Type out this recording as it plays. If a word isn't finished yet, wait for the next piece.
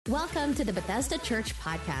Welcome to the Bethesda Church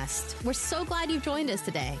Podcast. We're so glad you've joined us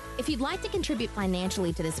today. If you'd like to contribute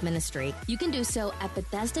financially to this ministry, you can do so at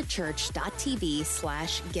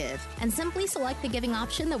BethesdaChurch.tv/give and simply select the giving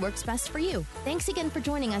option that works best for you. Thanks again for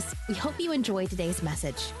joining us. We hope you enjoy today's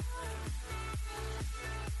message.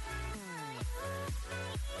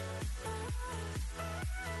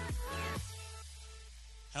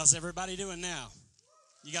 How's everybody doing now?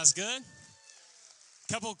 You guys good?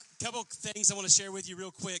 Couple things I want to share with you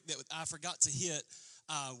real quick that I forgot to hit.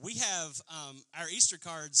 We have our Easter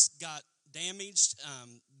cards got damaged,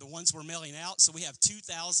 the ones we're mailing out, so we have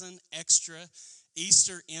 2,000 extra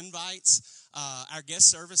Easter invites. Our guest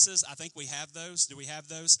services, I think we have those. Do we have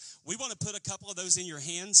those? We want to put a couple of those in your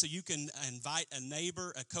hand so you can invite a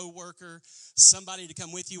neighbor, a coworker, somebody to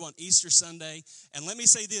come with you on Easter Sunday. And let me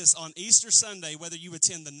say this, on Easter Sunday, whether you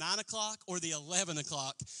attend the 9 o'clock or the 11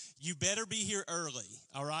 o'clock, you better be here early,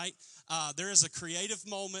 all right? There is a creative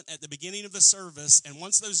moment at the beginning of the service, and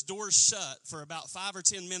once those doors shut for about 5 or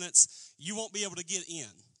 10 minutes, you won't be able to get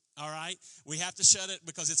in. All right, we have to shut it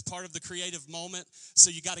because it's part of the creative moment. So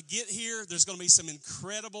you got to get here. There's going to be some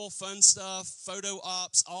incredible fun stuff, photo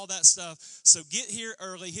ops, all that stuff. So get here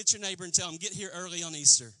early. Hit your neighbor and tell them, get here early on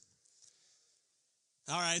Easter.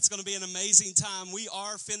 All right, it's going to be an amazing time. We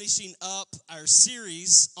are finishing up our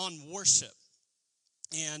series on worship.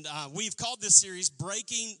 And we've called this series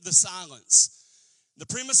Breaking the Silence. The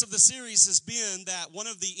premise of the series has been that one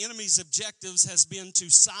of the enemy's objectives has been to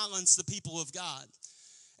silence the people of God.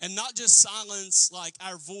 And not just silence like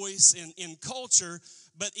our voice in culture,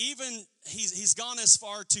 but even he's gone as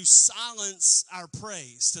far to silence our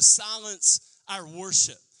praise, to silence our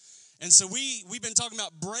worship. And so we've been talking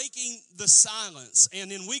about breaking the silence.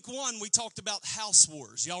 And in week 1, we talked about house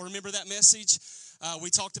wars. Y'all remember that message? We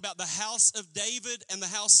talked about the house of David and the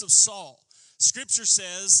house of Saul. Scripture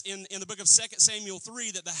says in the book of 2 Samuel 3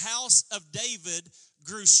 that the house of David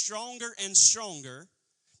grew stronger and stronger,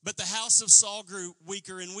 but the house of Saul grew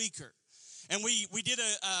weaker and weaker. And we did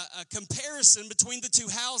a comparison between the two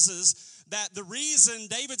houses, that the reason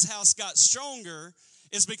David's house got stronger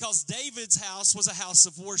is because David's house was a house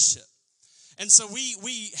of worship. And so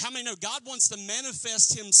how many know God wants to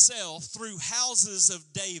manifest himself through houses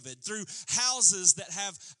of David, through houses that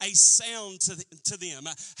have a sound to them,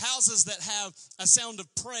 houses that have a sound of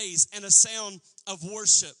praise and a sound of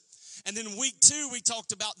worship. And then week 2, we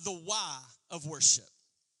talked about the why of worship.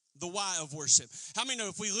 The why of worship. How many know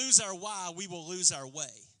if we lose our why, we will lose our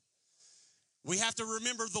way? We have to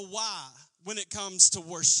remember the why when it comes to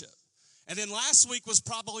worship. And then last week was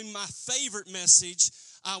probably my favorite message.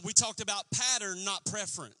 We talked about pattern, not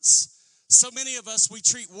preference. So many of us, we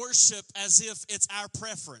treat worship as if it's our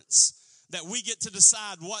preference, that we get to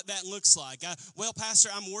decide what that looks like. Well,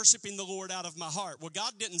 Pastor, I'm worshiping the Lord out of my heart. Well,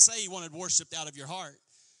 God didn't say he wanted worshiped out of your heart.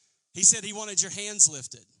 He said he wanted your hands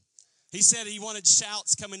lifted. He said he wanted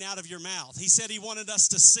shouts coming out of your mouth. He said he wanted us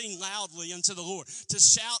to sing loudly unto the Lord, to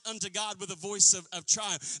shout unto God with a voice of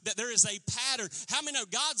triumph, that there is a pattern. How many know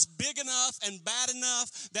God's big enough and bad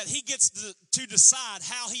enough that he gets to decide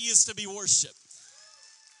how he is to be worshiped?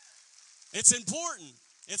 It's important.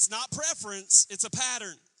 It's not preference. It's a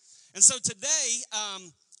pattern. And so today,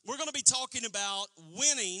 we're going to be talking about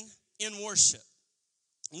winning in worship.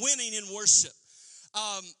 Winning in worship.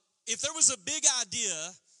 If there was a big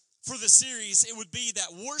idea for the series, it would be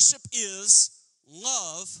that worship is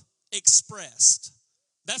love expressed.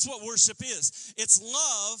 That's what worship is. It's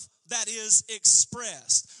love that is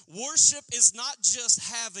expressed. Worship is not just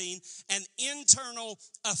having an internal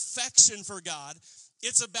affection for God.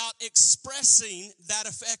 It's about expressing that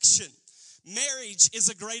affection. Marriage is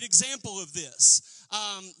a great example of this.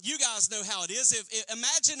 You guys know how it is.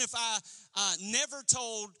 Imagine if I never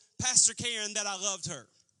told Pastor Karen that I loved her.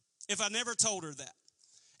 If I never told her that.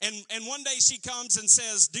 And one day she comes and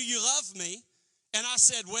says, "Do you love me?" And I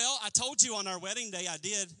said, "Well, I told you on our wedding day I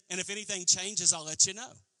did, and if anything changes, I'll let you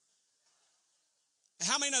know."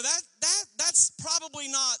 How many know that's probably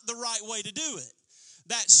not the right way to do it?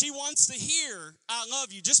 That she wants to hear, "I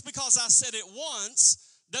love you." Just because I said it once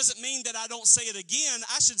doesn't mean that I don't say it again.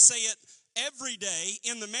 I should say it every day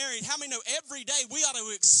in the marriage. How many know every day we ought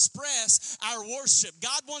to express our worship?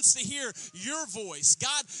 God wants to hear your voice.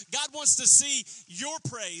 God wants to see your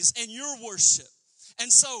praise and your worship.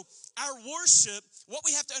 And so our worship, what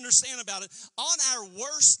we have to understand about it, on our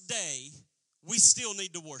worst day, we still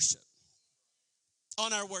need to worship.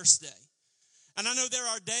 On our worst day. And I know there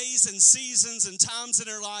are days and seasons and times in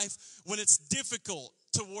our life when it's difficult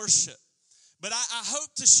to worship. But I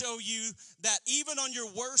hope to show you that even on your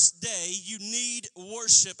worst day, you need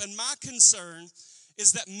worship. And my concern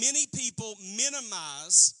is that many people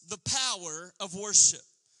minimize the power of worship.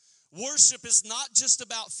 Worship is not just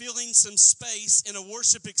about filling some space in a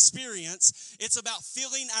worship experience. It's about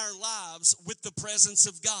filling our lives with the presence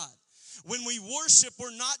of God. When we worship,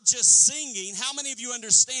 we're not just singing. How many of you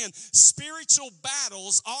understand spiritual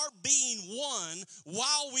battles are being won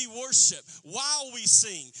while we worship, while we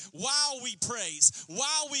sing, while we praise,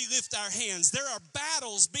 while we lift our hands? There are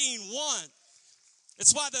battles being won.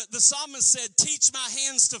 It's why the psalmist said, teach my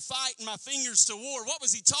hands to fight and my fingers to war. What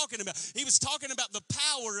was he talking about? He was talking about the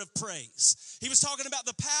power of praise. He was talking about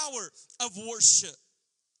the power of worship.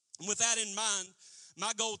 And with that in mind,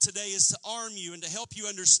 my goal today is to arm you and to help you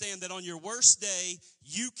understand that on your worst day,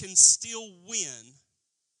 you can still win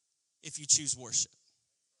if you choose worship.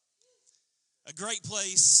 A great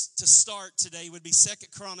place to start today would be 2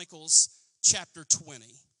 Chronicles chapter 20.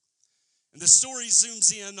 And the story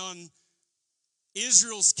zooms in on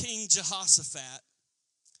Israel's king Jehoshaphat.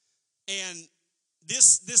 And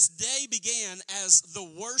this day began as the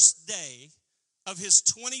worst day of his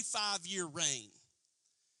 25-year reign.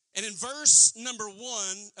 And in verse number 1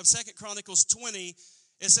 of 2 Chronicles 20,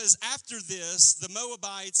 it says, after this, the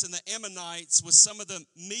Moabites and the Ammonites with some of the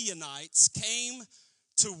Meunites came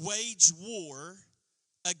to wage war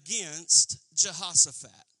against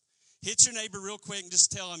Jehoshaphat. Hit your neighbor real quick and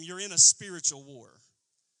just tell him you're in a spiritual war.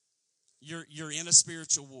 You're in a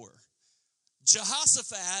spiritual war.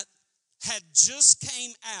 Jehoshaphat had just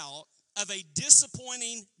came out of a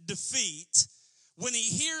disappointing defeat when he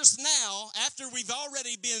hears now, after we've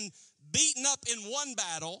already been beaten up in one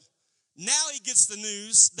battle, now he gets the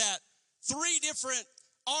news that 3 different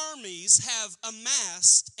armies have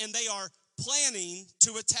amassed and they are planning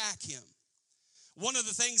to attack him. One of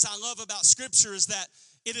the things I love about Scripture is that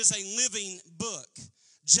it is a living book.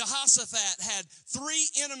 Jehoshaphat had 3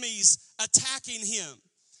 enemies attacking him.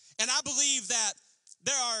 And I believe that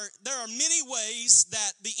there are many ways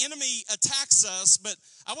that the enemy attacks us, but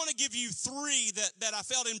I want to give you 3 that I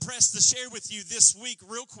felt impressed to share with you this week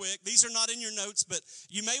real quick. These are not in your notes, but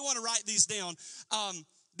you may want to write these down.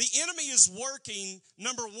 The enemy is working,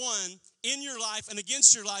 number 1, in your life and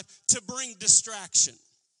against your life to bring distraction.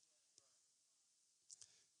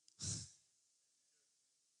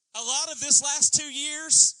 A lot of this last 2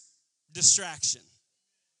 years, distraction.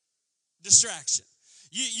 Distraction.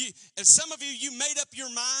 And some of you made up your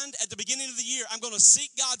mind at the beginning of the year, I'm going to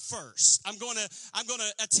seek God first. I'm going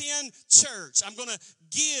to attend church. I'm going to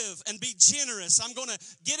give and be generous. I'm going to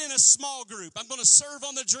get in a small group. I'm going to serve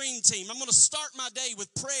on the dream team. I'm going to start my day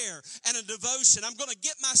with prayer and a devotion. I'm going to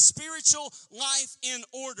get my spiritual life in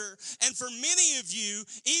order. And for many of you,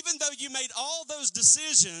 even though you made all those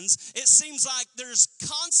decisions, it seems like there's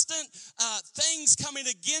constant things coming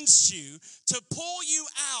against you to pull you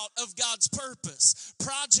out of God's purpose.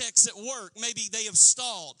 Projects at work, maybe they have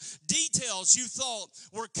stalled. Details you thought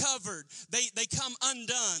were covered, they come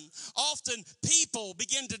undone. Often people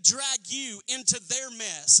begin to drag you into their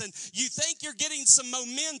mess, and you think you're getting some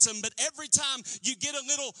momentum, but every time you get a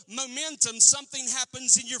little momentum, something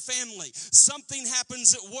happens in your family. Something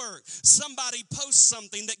happens at work. Somebody posts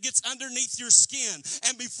something that gets underneath your skin,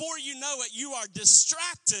 and before you know it, you are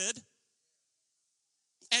distracted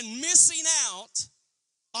and missing out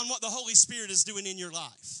on what the Holy Spirit is doing in your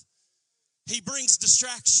life. He brings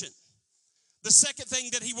distraction. The second thing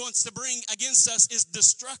that he wants to bring against us is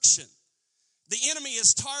destruction. The enemy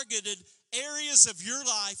has targeted areas of your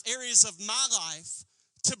life, areas of my life,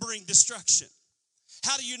 to bring destruction.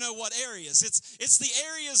 How do you know what areas? It's the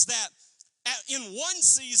areas that in one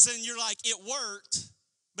season you're like, it worked,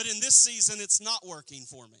 but in this season it's not working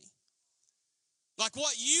for me. Like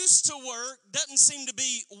what used to work doesn't seem to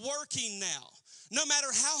be working now. No matter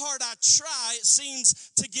how hard I try, it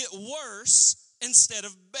seems to get worse instead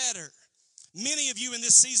of better. Many of you in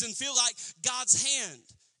this season feel like God's hand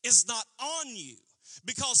is not on you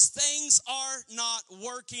because things are not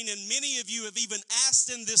working. And many of you have even asked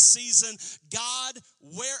in this season, God,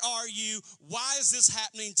 where are you? Why is this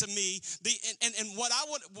happening to me? And what I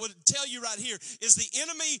would tell you right here is the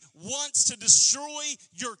enemy wants to destroy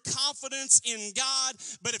your confidence in God.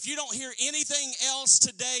 But if you don't hear anything else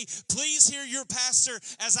today, please hear your pastor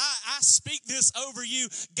as I speak this over you.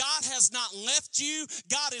 God has not left you.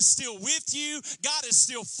 God is still with you. God is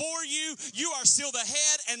still for you. You are still the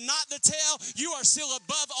head and not the tail. You are still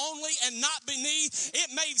above only and not beneath. It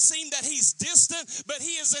may seem that he's distant, but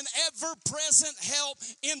he is an ever-present help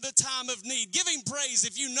in the time of need. Give him praise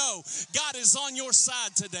if you know God is on your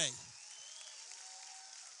side today.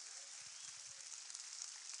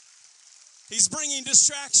 He's bringing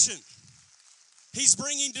distraction. He's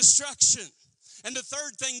bringing destruction. And the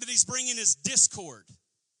third thing that he's bringing is discord.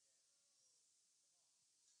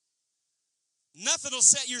 Nothing will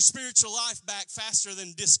set your spiritual life back faster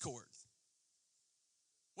than discord.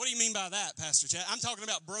 What do you mean by that, Pastor Chad? I'm talking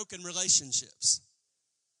about broken relationships.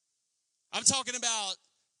 I'm talking about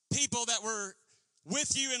people that were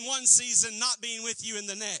with you in one season not being with you in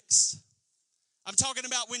the next. I'm talking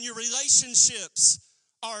about when your relationships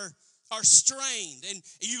are strained, and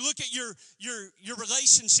you look at your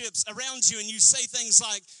relationships around you and you say things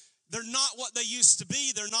like, they're not what they used to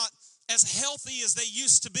be. They're not as healthy as they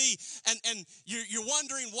used to be. And you're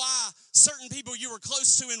wondering why certain people you were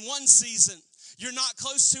close to in one season, you're not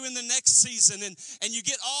close to in the next season. And you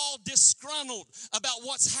get all disgruntled about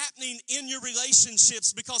what's happening in your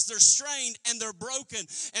relationships because they're strained and they're broken.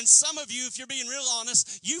 And some of you, if you're being real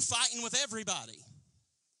honest, you fighting with everybody.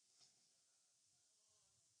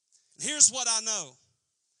 Here's what I know.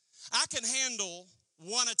 I can handle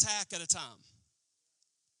one attack at a time.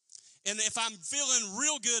 And if I'm feeling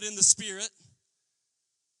real good in the spirit,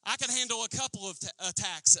 I can handle a couple of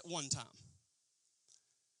attacks at one time.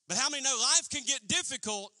 But how many know life can get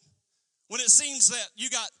difficult when it seems that you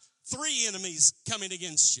got 3 enemies coming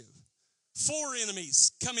against you, 4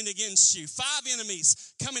 enemies coming against you, 5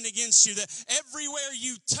 enemies coming against you, that everywhere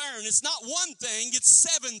you turn, it's not one thing, it's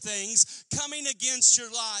 7 things coming against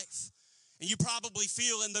your life. And you probably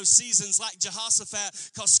feel in those seasons like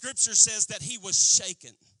Jehoshaphat, because Scripture says that he was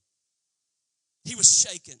shaken. He was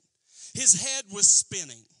shaken. His head was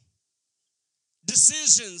spinning.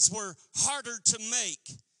 Decisions were harder to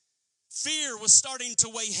make. Fear was starting to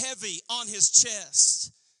weigh heavy on his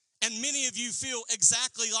chest. And many of you feel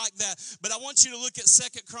exactly like that. But I want you to look at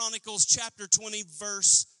 2 Chronicles chapter 20,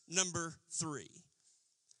 verse number 3.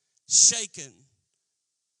 Shaken,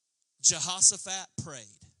 Jehoshaphat prayed.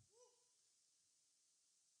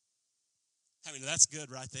 I mean, that's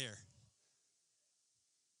good right there.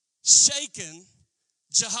 Shaken,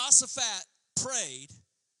 Jehoshaphat prayed.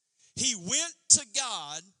 He went to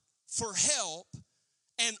God for help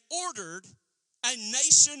and ordered a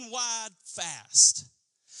nationwide fast.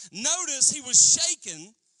 Notice he was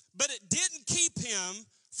shaken, but it didn't keep him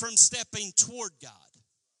from stepping toward God.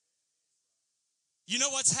 You know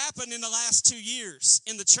what's happened in the last 2 years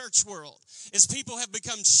in the church world is people have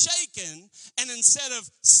become shaken, and instead of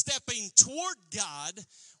stepping toward God,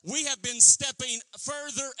 we have been stepping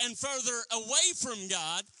further and further away from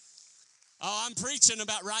God. Oh, I'm preaching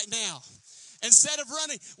about right now. Instead of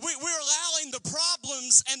running, we're allowing the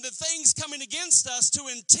problems and the things coming against us to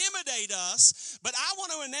intimidate us. But I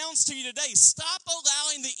want to announce to you today, stop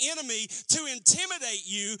allowing the enemy to intimidate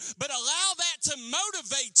you, but allow that to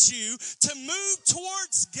motivate you to move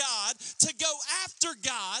towards God, to go after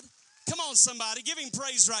God. Come on, somebody, give him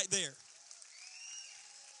praise right there.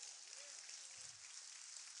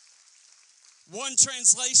 One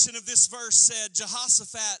translation of this verse said,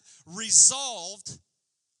 Jehoshaphat resolved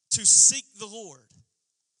to seek the Lord.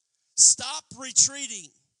 Stop retreating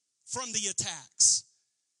from the attacks.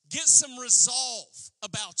 Get some resolve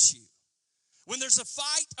about you. When there's a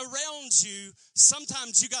fight around you,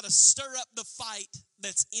 sometimes you got to stir up the fight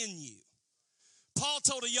that's in you. Paul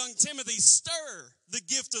told a young Timothy, stir the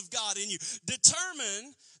gift of God in you.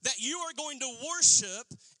 Determine that you are going to worship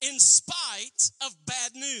in spite of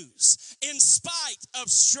bad news, in spite of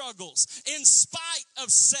struggles, in spite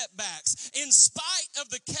of setbacks, in spite of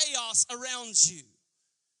the chaos around you.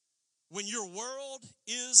 When your world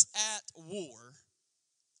is at war,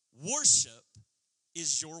 worship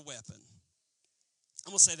is your weapon.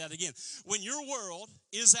 I'm going to say that again. When your world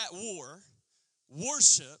is at war,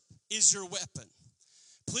 worship is your weapon.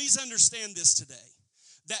 Please understand this today,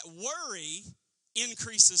 that worry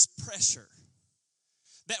increases pressure.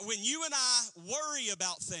 That when you and I worry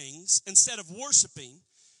about things instead of worshiping,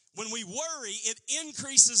 when we worry, it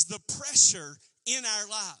increases the pressure in our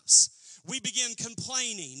lives. We begin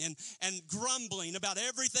complaining and grumbling about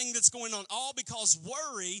everything that's going on, all because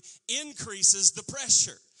worry increases the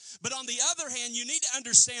pressure. But on the other hand, you need to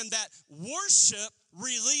understand that worship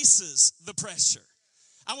releases the pressure.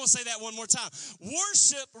 I want to say that one more time.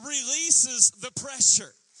 Worship releases the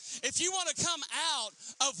pressure. If you want to come out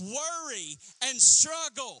of worry and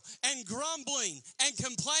struggle and grumbling and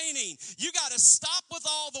complaining, you got to stop with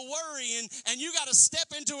all the worrying and you got to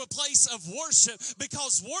step into a place of worship,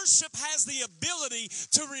 because worship has the ability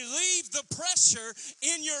to relieve the pressure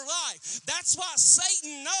in your life. That's why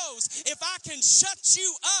Satan knows if I can shut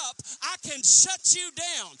you up, I can shut you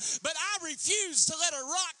down. But I refuse to let a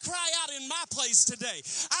rock cry out in my place today.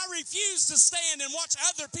 I refuse to stand and watch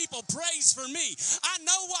other people praise for me. I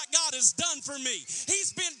know what God has done for me.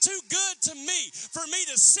 He's been too good to me for me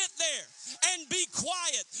to sit there and be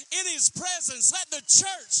quiet in his presence. Let the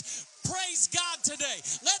church praise God today.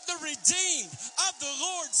 Let the redeemed of the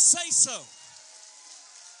Lord say so.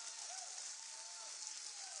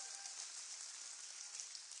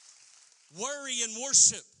 Worry and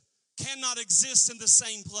worship cannot exist in the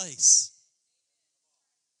same place.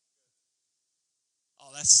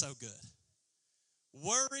 Oh, that's so good.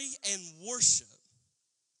 Worry and worship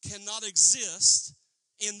cannot exist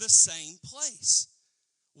in the same place.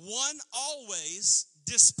 One always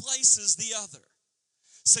displaces the other.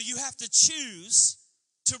 So you have to choose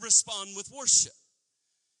to respond with worship.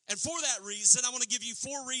 And for that reason, I want to give you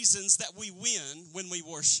 4 reasons that we win when we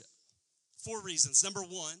worship. 4 reasons. Number 1,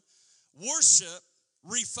 worship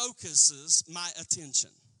refocuses my attention.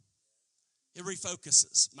 It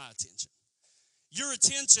refocuses my attention. Your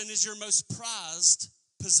attention is your most prized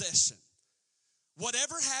possession.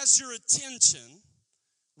 Whatever has your attention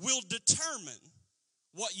will determine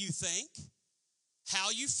what you think, how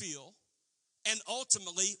you feel, and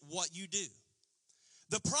ultimately what you do.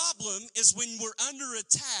 The problem is when we're under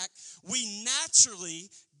attack, we naturally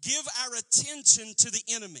give our attention to the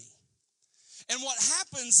enemy. And what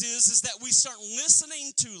happens is that we start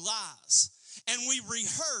listening to lies and we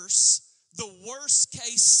rehearse the worst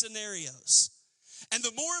case scenarios. And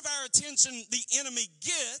the more of our attention the enemy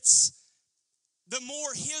gets, the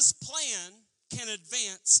more his plan can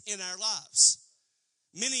advance in our lives.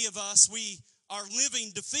 Many of us, we are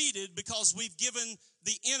living defeated because we've given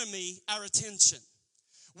the enemy our attention.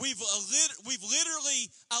 We've literally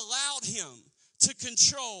allowed him to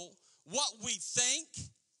control what we think,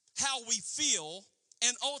 how we feel,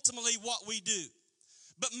 and ultimately what we do.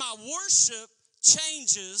 But my worship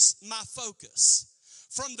changes my focus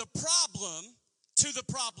from the problem to the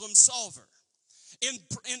problem solver.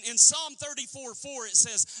 In Psalm 34:4, it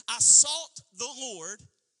says, I sought the Lord,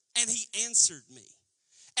 and he answered me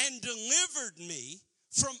and delivered me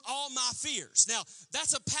from all my fears. Now,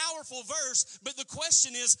 that's a powerful verse, but the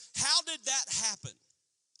question is, how did that happen?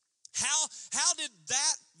 How did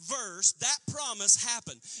that verse, that promise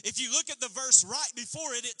happen? If you look at the verse right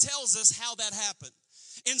before it, it tells us how that happened.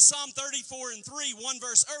 In Psalm 34:3, one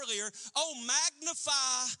verse earlier, oh,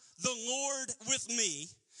 magnify the Lord with me.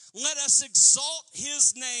 Let us exalt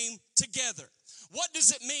his name together. What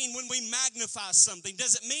does it mean when we magnify something?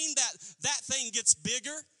 Does it mean that that thing gets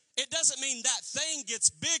bigger? It doesn't mean that thing gets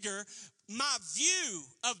bigger. My view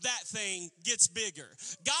of that thing gets bigger.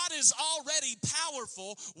 God is already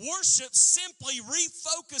powerful. Worship simply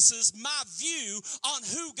refocuses my view on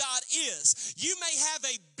who God is. You may have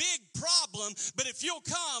a big problem, but if you'll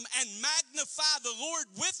come and magnify the Lord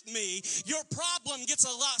with me, your problem gets a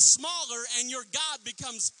lot smaller and your God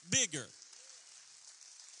becomes bigger.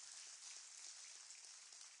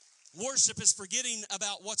 Worship is forgetting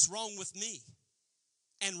about what's wrong with me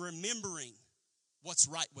and remembering what's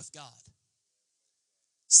right with God.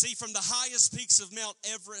 See, from the highest peaks of Mount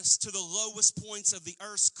Everest to the lowest points of the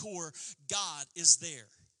earth's core, God is there.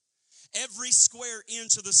 Every square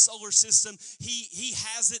inch of the solar system, he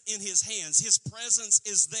has it in his hands. His presence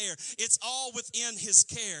is there. It's all within his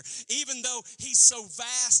care. Even though he's so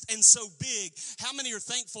vast and so big, how many are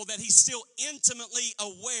thankful that he's still intimately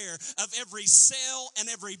aware of every cell and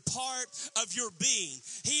every part of your being?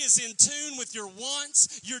 He is in tune with your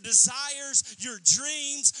wants, your desires, your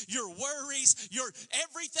dreams, your worries, your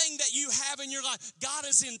everything that you have in your life. God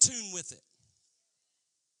is in tune with it.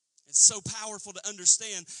 It's so powerful to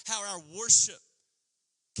understand how our worship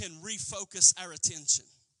can refocus our attention.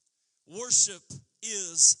 Worship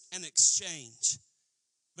is an exchange.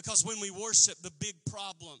 Because when we worship, the big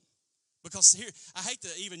problem, because here, I hate to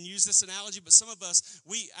even use this analogy, but some of us,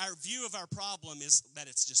 our view of our problem is that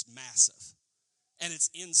it's just massive and it's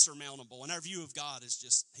insurmountable. And our view of God is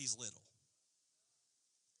just, he's little.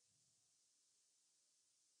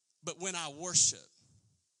 But when I worship,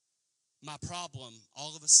 my problem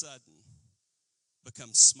all of a sudden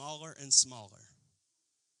becomes smaller and smaller.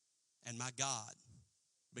 And my God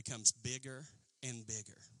becomes bigger and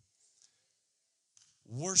bigger.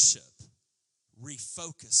 Worship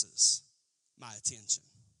refocuses my attention.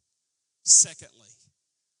 Secondly,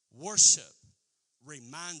 worship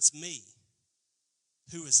reminds me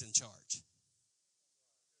who is in charge.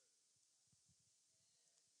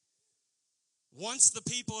 Once the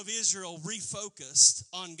people of Israel refocused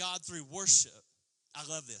on God through worship, I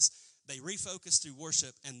love this. They refocused through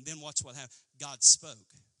worship, and then watch what happened. God spoke.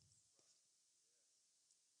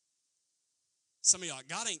 Some of y'all,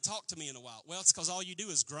 God ain't talked to me in a while. Well, it's because all you do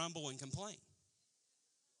is grumble and complain.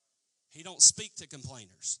 He don't speak to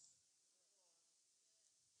complainers.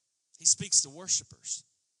 He speaks to worshipers.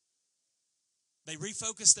 They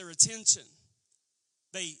refocused their attention.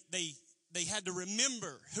 They had to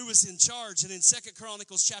remember who was in charge. And in 2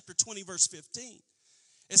 Chronicles chapter 20, verse 15,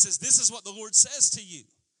 it says, this is what the Lord says to you.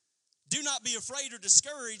 Do not be afraid or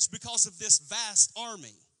discouraged because of this vast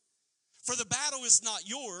army. For the battle is not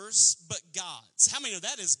yours, but God's. How many know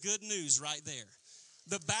that is good news right there?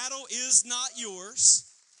 The battle is not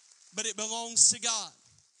yours, but it belongs to God.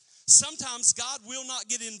 Sometimes God will not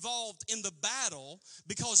get involved in the battle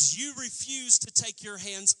because you refuse to take your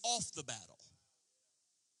hands off the battle.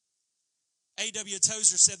 A.W.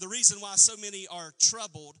 Tozer said the reason why so many are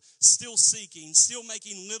troubled, still seeking, still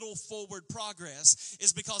making little forward progress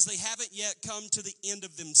is because they haven't yet come to the end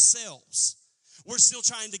of themselves. We're still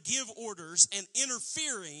trying to give orders and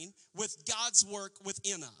interfering with God's work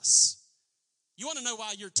within us. You want to know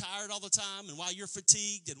why you're tired all the time and why you're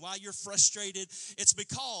fatigued and why you're frustrated? It's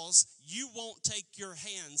because you won't take your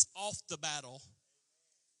hands off the battle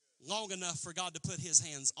long enough for God to put his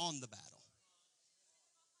hands on the battle.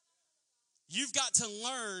 You've got to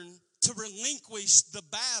learn to relinquish the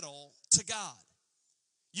battle to God.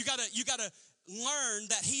 You got to learn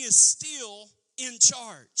that he is still in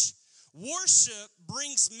charge. Worship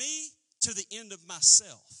brings me to the end of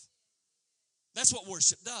myself. That's what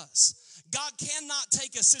worship does. God cannot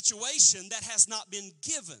take a situation that has not been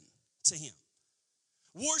given to him.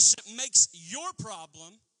 Worship makes your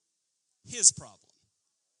problem his problem.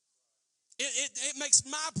 It makes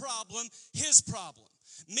my problem his problem.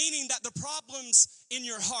 Meaning that the problems in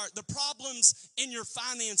your heart, the problems in your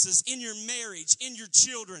finances, in your marriage, in your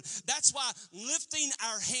children, that's why lifting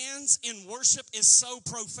our hands in worship is so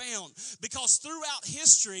profound. Because throughout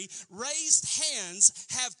history, raised hands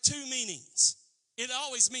have two meanings. It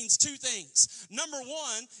always means two things. Number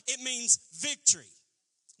one, it means victory.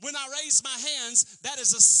 When I raise my hands, that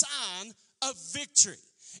is a sign of victory.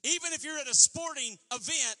 Even if you're at a sporting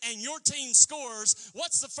event and your team scores,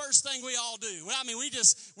 what's the first thing we all do? Well, I mean, we do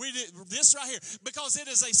this right here because it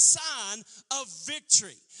is a sign of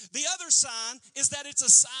victory. The other sign is that it's a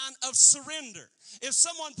sign of surrender. If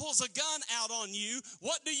someone pulls a gun out on you,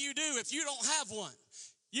 what do you do if you don't have one?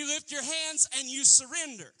 You lift your hands and you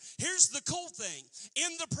surrender. Here's the cool thing.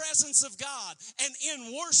 In the presence of God and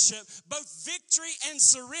in worship, both victory and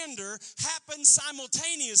surrender happen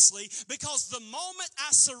simultaneously because the moment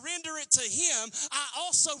I surrender it to him, I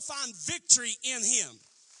also find victory in him.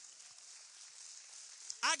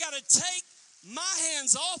 I got to take my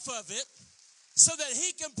hands off of it so that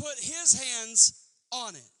he can put his hands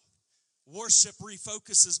on it. Worship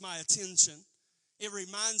refocuses my attention. It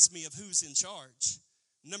reminds me of who's in charge.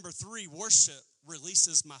 Number 3, worship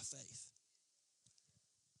releases my faith.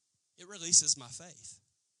 It releases my faith.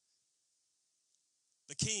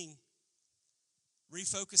 The king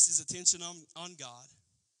refocused his attention on God.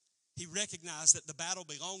 He recognized that the battle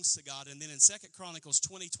belongs to God. And then in 2 Chronicles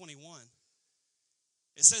 20:21,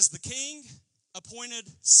 it says, the king appointed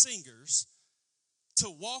singers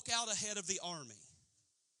to walk out ahead of the army,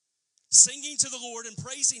 singing to the Lord and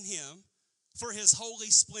praising him for his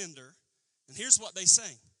holy splendor. And here's what they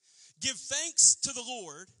sang. Give thanks to the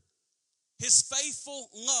Lord. His faithful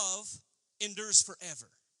love endures forever.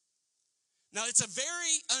 Now, it's a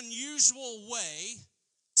very unusual way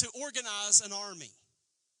to organize an army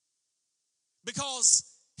because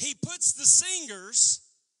he puts the singers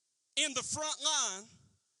in the front line,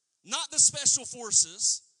 not the special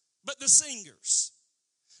forces, but the singers.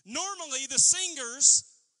 Normally, the singers,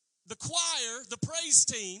 the choir, the praise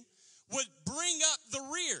team, would bring up the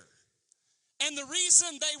rear. And the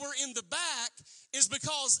reason they were in the back is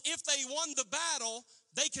because if they won the battle,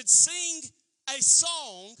 they could sing a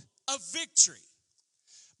song of victory.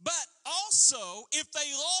 But also, if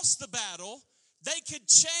they lost the battle, they could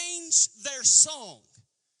change their song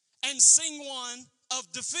and sing one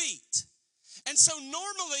of defeat. And so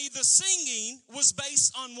normally the singing was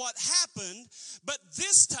based on what happened, but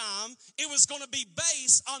this time it was going to be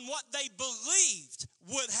based on what they believed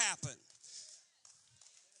would happen.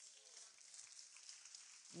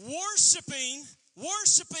 Worshiping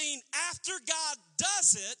after God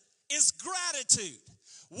does it is gratitude.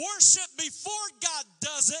 Worship before God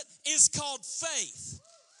does it is called faith.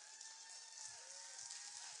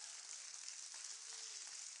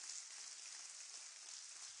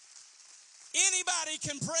 Anybody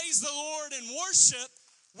can praise the Lord and worship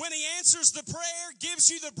when he answers the prayer, gives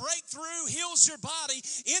you the breakthrough, heals your body.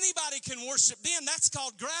 Anybody can worship then. That's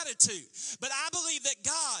called gratitude. But I believe that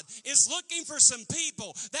God is looking for some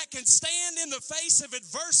people that can stand in the face of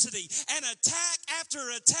adversity and attack after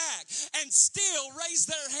attack and still raise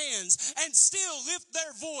their hands and still lift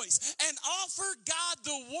their voice and offer God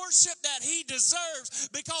the worship that he deserves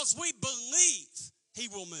because we believe he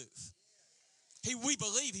will move. We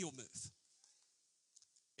believe he will move.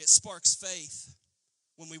 It sparks faith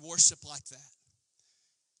when we worship like that.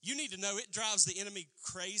 You need to know it drives the enemy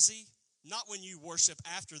crazy, not when you worship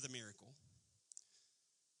after the miracle.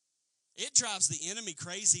 It drives the enemy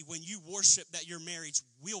crazy when you worship that your marriage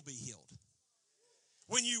will be healed.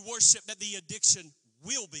 When you worship that the addiction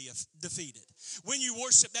will be defeated. When you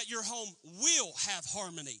worship that your home will have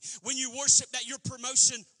harmony. When you worship that your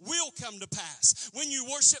promotion will come to pass. When you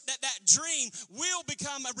worship that that dream will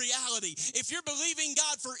become a reality. If you're believing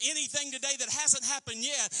God for anything today that hasn't happened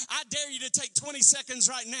yet, I dare you to take 20 seconds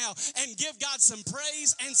right now and give God some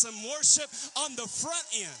praise and some worship on the front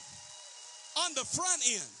end. On the front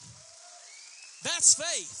end. That's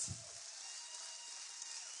faith.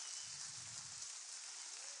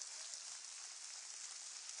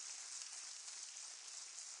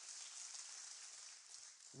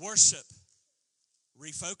 Worship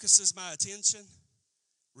refocuses my attention,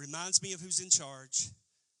 reminds me of who's in charge.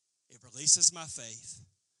 It releases my faith.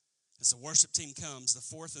 As the worship team comes, the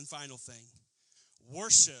fourth and final thing,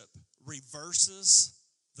 worship reverses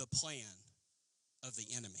the plan of the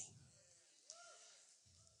enemy.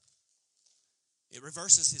 It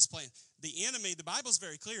reverses his plan. The enemy, the Bible's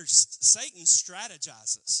very clear, Satan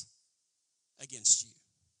strategizes against you.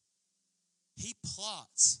 He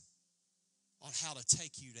plots on how to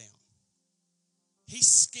take you down. He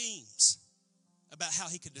schemes about how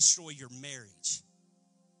he could destroy your marriage,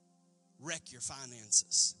 wreck your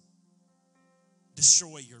finances,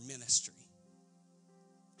 destroy your ministry.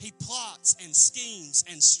 He plots and schemes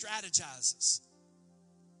and strategizes.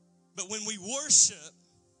 But when we worship,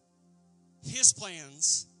 his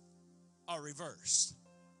plans are reversed.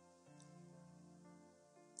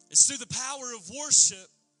 It's through the power of worship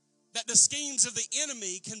that the schemes of the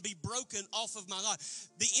enemy can be broken off of my life.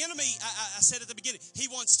 The enemy, I said at the beginning, he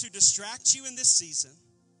wants to distract you in this season.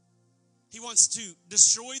 He wants to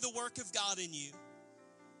destroy the work of God in you.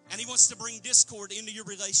 And he wants to bring discord into your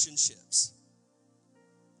relationships.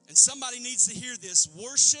 And somebody needs to hear this.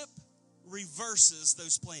 Worship reverses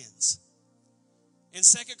those plans. In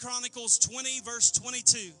 2 Chronicles 20, verse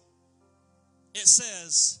 22, it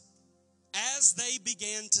says, as they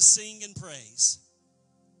began to sing and praise,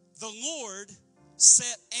 the Lord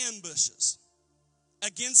set ambushes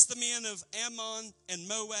against the men of Ammon and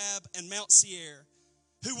Moab and Mount Seir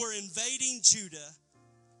who were invading Judah,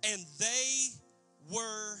 and they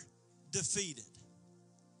were defeated.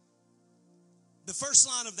 The first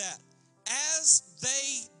line of that, as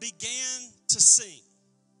they began to sing,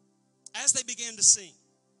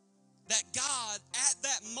 that God at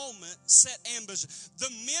that moment set ambushes. The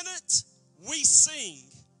minute we sing,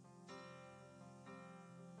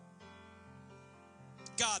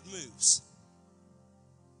 God moves.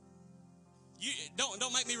 You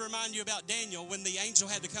don't make me remind you about Daniel when the angel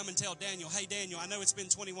had to come and tell Daniel, hey Daniel, I know it's been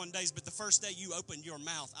 21 days, but the first day you opened your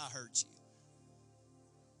mouth, I heard you.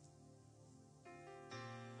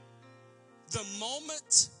 The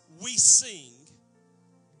moment we sing,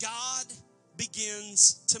 God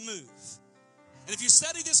begins to move. And if you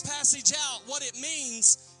study this passage out, what it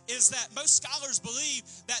means is that most scholars believe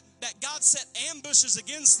that God set ambushes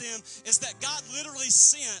against them is that God literally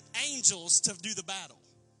sent angels to do the battle.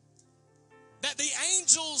 That the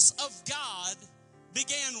angels of God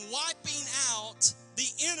began wiping out the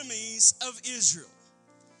enemies of Israel.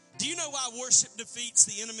 Do you know why worship defeats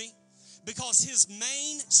the enemy? Because his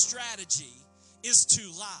main strategy is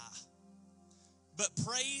to lie. But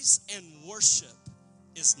praise and worship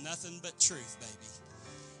is nothing but truth,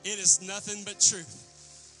 baby. It is nothing but truth.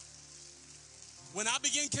 When I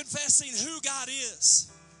begin confessing who God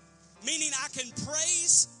is, meaning I can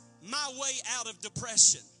praise my way out of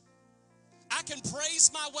depression. I can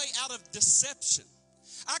praise my way out of deception.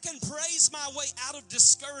 I can praise my way out of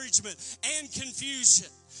discouragement and confusion.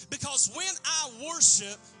 Because when I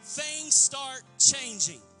worship, things start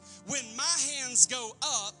changing. When my hands go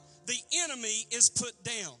up, the enemy is put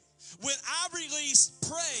down. When I release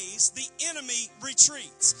praise, the enemy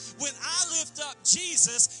retreats. When I lift up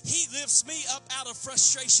Jesus, he lifts me up out of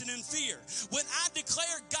frustration and fear. When I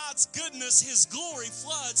declare God's goodness, his glory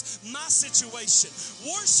floods my situation.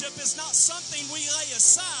 Worship is not something we lay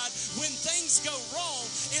aside when things go wrong.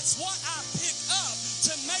 It's what I pick up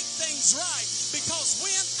to make things right. Because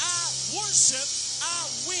when I worship, I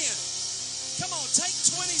win. Come on, take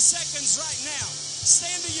 20 seconds right now.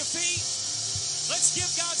 Stand to your feet. Let's give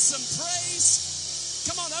God some praise.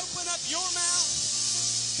 Come on, open up your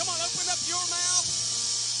mouth. Come on, open up your mouth.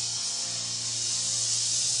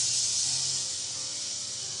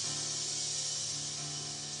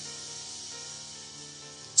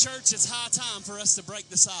 Church, it's high time for us to break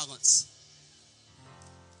the silence.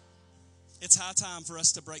 It's high time for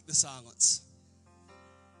us to break the silence.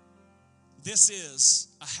 This is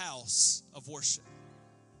a house of worship.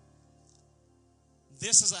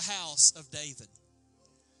 This is a house of David.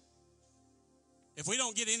 If we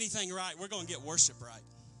don't get anything right, we're going to get worship right.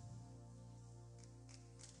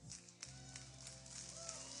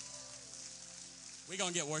 We're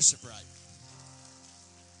going to get worship right.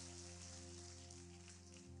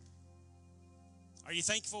 Are you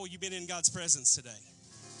thankful you've been in God's presence today?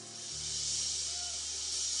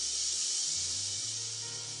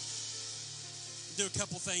 Do a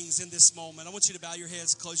couple things in this moment. I want you to bow your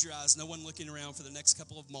heads, close your eyes, no one looking around for the next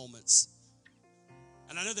couple of moments.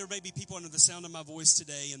 And I know there may be people under the sound of my voice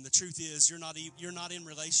today, and the truth is you're not in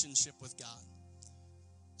relationship with God.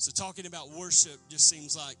 So talking about worship just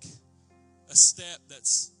seems like a step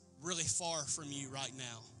that's really far from you right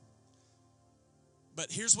now. But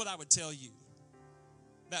here's what I would tell you.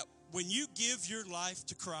 That when you give your life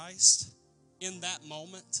to Christ in that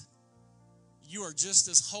moment, you are just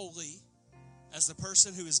as holy as the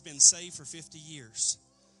person who has been saved for 50 years.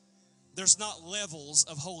 There's not levels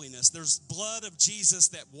of holiness. There's blood of Jesus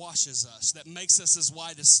that washes us, that makes us as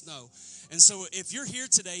white as snow. And so if you're here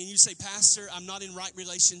today and you say, Pastor, I'm not in right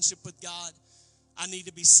relationship with God, I need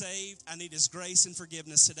to be saved, I need His grace and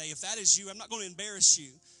forgiveness today. If that is you, I'm not going to embarrass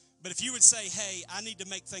you. But if you would say, hey, I need to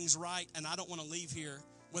make things right and I don't want to leave here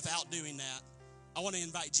without doing that, I want to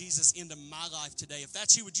invite Jesus into my life today. If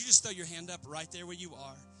that's you, would you just throw your hand up right there where you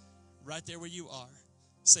are? Right there where you are.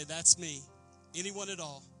 Say, that's me. Anyone at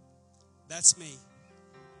all? That's me.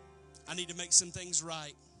 I need to make some things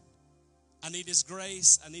right. I need His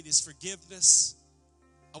grace. I need His forgiveness.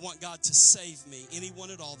 I want God to save me. Anyone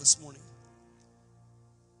at all this morning?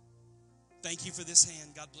 Thank you for this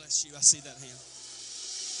hand. God bless you. I see that hand.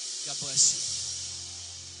 God bless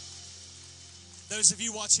you. Those of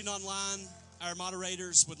you watching online, our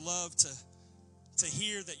moderators would love to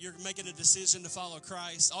hear that you're making a decision to follow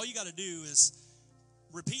Christ. All you got to do is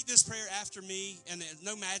repeat this prayer after me, and there's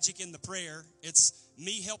no magic in the prayer. It's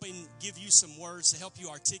me helping give you some words to help you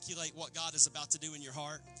articulate what God is about to do in your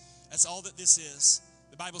heart. That's all that this is.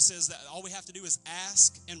 The Bible says that all we have to do is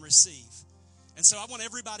ask and receive. And so I want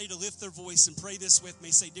everybody to lift their voice and pray this with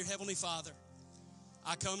me. Say, Dear Heavenly Father,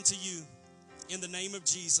 I come to you in the name of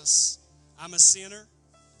Jesus. I'm a sinner.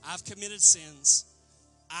 I've committed sins.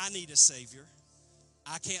 I need a Savior.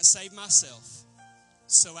 I can't save myself.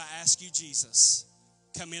 So I ask you, Jesus,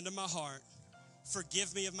 come into my heart.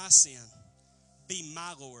 Forgive me of my sin. Be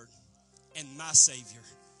my Lord and my Savior.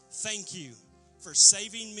 Thank you for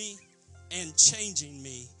saving me and changing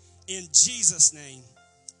me. In Jesus' name,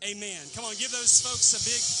 amen. Come on, give those folks a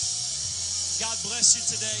big God bless you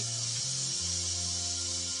today.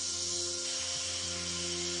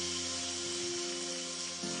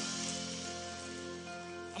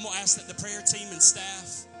 I'm going to ask that the prayer team and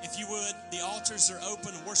staff, if you would, the altars are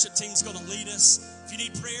open. The worship team's going to lead us. If you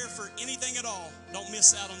need prayer for anything at all, don't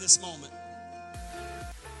miss out on this moment.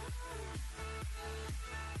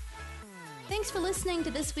 Thanks for listening to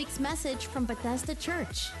this week's message from Bethesda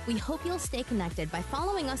Church. We hope you'll stay connected by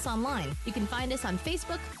following us online. You can find us on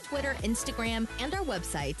Facebook, Twitter, Instagram, and our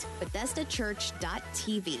website,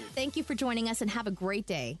 BethesdaChurch.tv. Thank you for joining us and have a great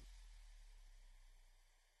day.